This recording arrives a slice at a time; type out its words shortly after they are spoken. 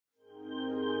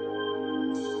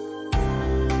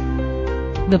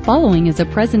The following is a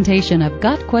presentation of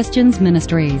Got Questions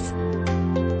Ministries.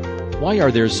 Why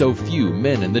are there so few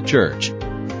men in the church?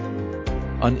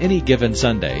 On any given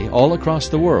Sunday, all across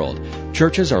the world,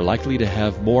 churches are likely to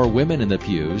have more women in the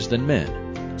pews than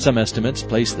men. Some estimates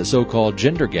place the so-called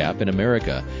gender gap in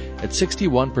America at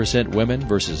 61% women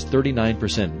versus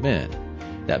 39% men.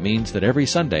 That means that every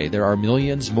Sunday there are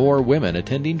millions more women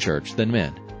attending church than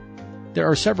men. There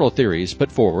are several theories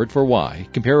put forward for why,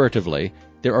 comparatively,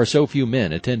 there are so few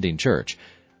men attending church.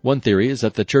 One theory is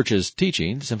that the church's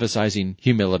teachings, emphasizing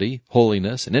humility,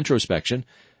 holiness, and introspection,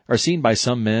 are seen by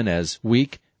some men as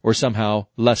weak or somehow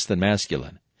less than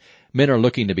masculine. Men are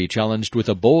looking to be challenged with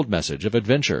a bold message of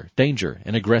adventure, danger,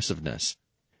 and aggressiveness.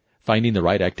 Finding the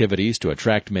right activities to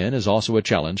attract men is also a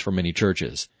challenge for many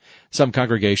churches. Some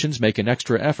congregations make an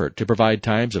extra effort to provide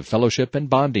times of fellowship and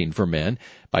bonding for men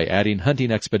by adding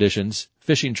hunting expeditions,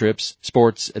 fishing trips,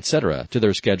 sports, etc. to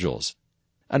their schedules.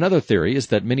 Another theory is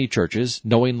that many churches,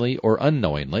 knowingly or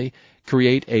unknowingly,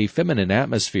 create a feminine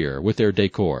atmosphere with their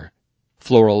decor.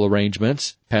 Floral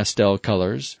arrangements, pastel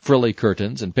colors, frilly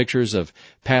curtains, and pictures of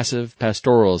passive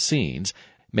pastoral scenes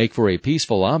make for a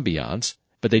peaceful ambiance,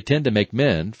 but they tend to make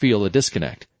men feel a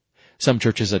disconnect. Some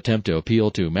churches attempt to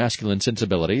appeal to masculine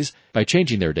sensibilities by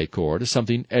changing their decor to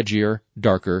something edgier,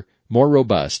 darker, more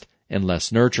robust, and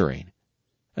less nurturing.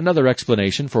 Another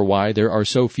explanation for why there are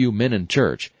so few men in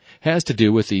church has to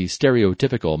do with the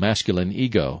stereotypical masculine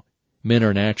ego. Men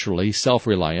are naturally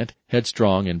self-reliant,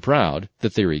 headstrong, and proud, the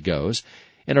theory goes,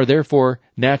 and are therefore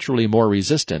naturally more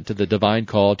resistant to the divine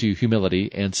call to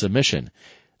humility and submission.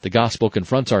 The gospel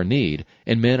confronts our need,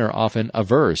 and men are often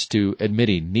averse to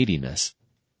admitting neediness.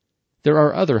 There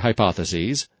are other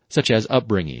hypotheses, such as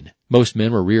upbringing. Most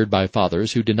men were reared by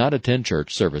fathers who did not attend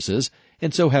church services,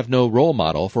 and so have no role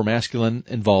model for masculine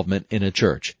involvement in a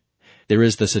church. There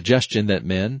is the suggestion that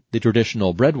men, the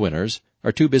traditional breadwinners,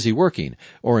 are too busy working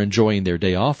or enjoying their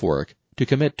day off work to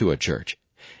commit to a church.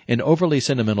 And overly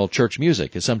sentimental church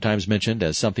music is sometimes mentioned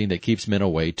as something that keeps men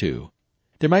away too.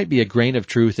 There might be a grain of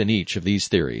truth in each of these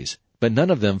theories, but none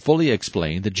of them fully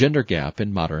explain the gender gap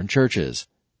in modern churches.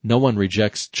 No one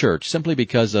rejects church simply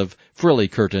because of frilly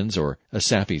curtains or a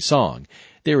sappy song.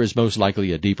 There is most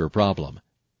likely a deeper problem.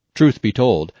 Truth be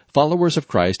told, followers of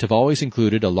Christ have always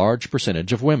included a large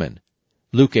percentage of women.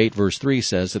 Luke 8 verse 3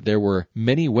 says that there were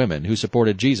many women who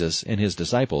supported Jesus and his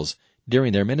disciples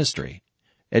during their ministry.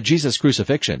 At Jesus'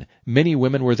 crucifixion, many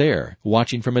women were there,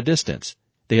 watching from a distance.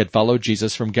 They had followed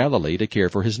Jesus from Galilee to care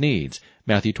for his needs,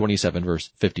 Matthew 27 verse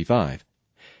 55.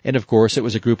 And of course it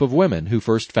was a group of women who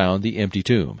first found the empty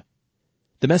tomb.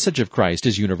 The message of Christ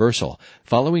is universal.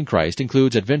 Following Christ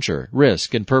includes adventure,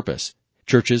 risk, and purpose.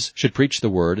 Churches should preach the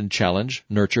word and challenge,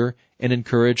 nurture, and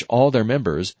encourage all their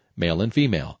members, male and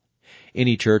female.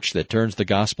 Any church that turns the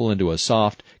gospel into a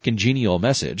soft, congenial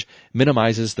message,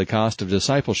 minimizes the cost of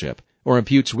discipleship, or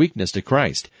imputes weakness to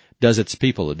Christ, does its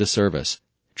people a disservice.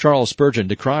 Charles Spurgeon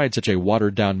decried such a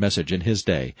watered-down message in his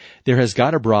day. There has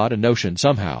got abroad a notion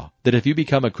somehow that if you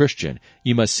become a Christian,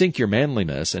 you must sink your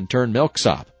manliness and turn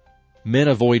milksop. Men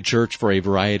avoid church for a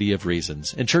variety of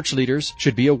reasons, and church leaders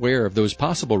should be aware of those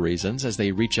possible reasons as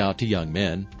they reach out to young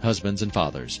men, husbands, and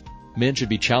fathers. Men should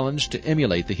be challenged to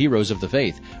emulate the heroes of the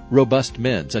faith, robust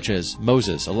men such as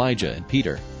Moses, Elijah, and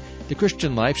Peter. The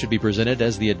Christian life should be presented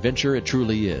as the adventure it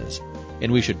truly is, and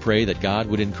we should pray that God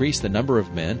would increase the number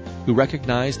of men who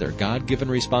recognize their God-given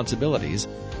responsibilities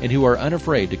and who are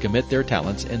unafraid to commit their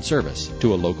talents and service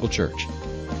to a local church.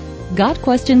 Got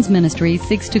Questions Ministries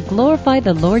seeks to glorify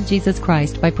the Lord Jesus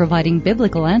Christ by providing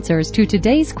biblical answers to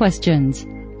today's questions.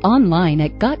 Online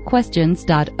at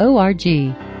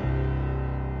GotQuestions.org.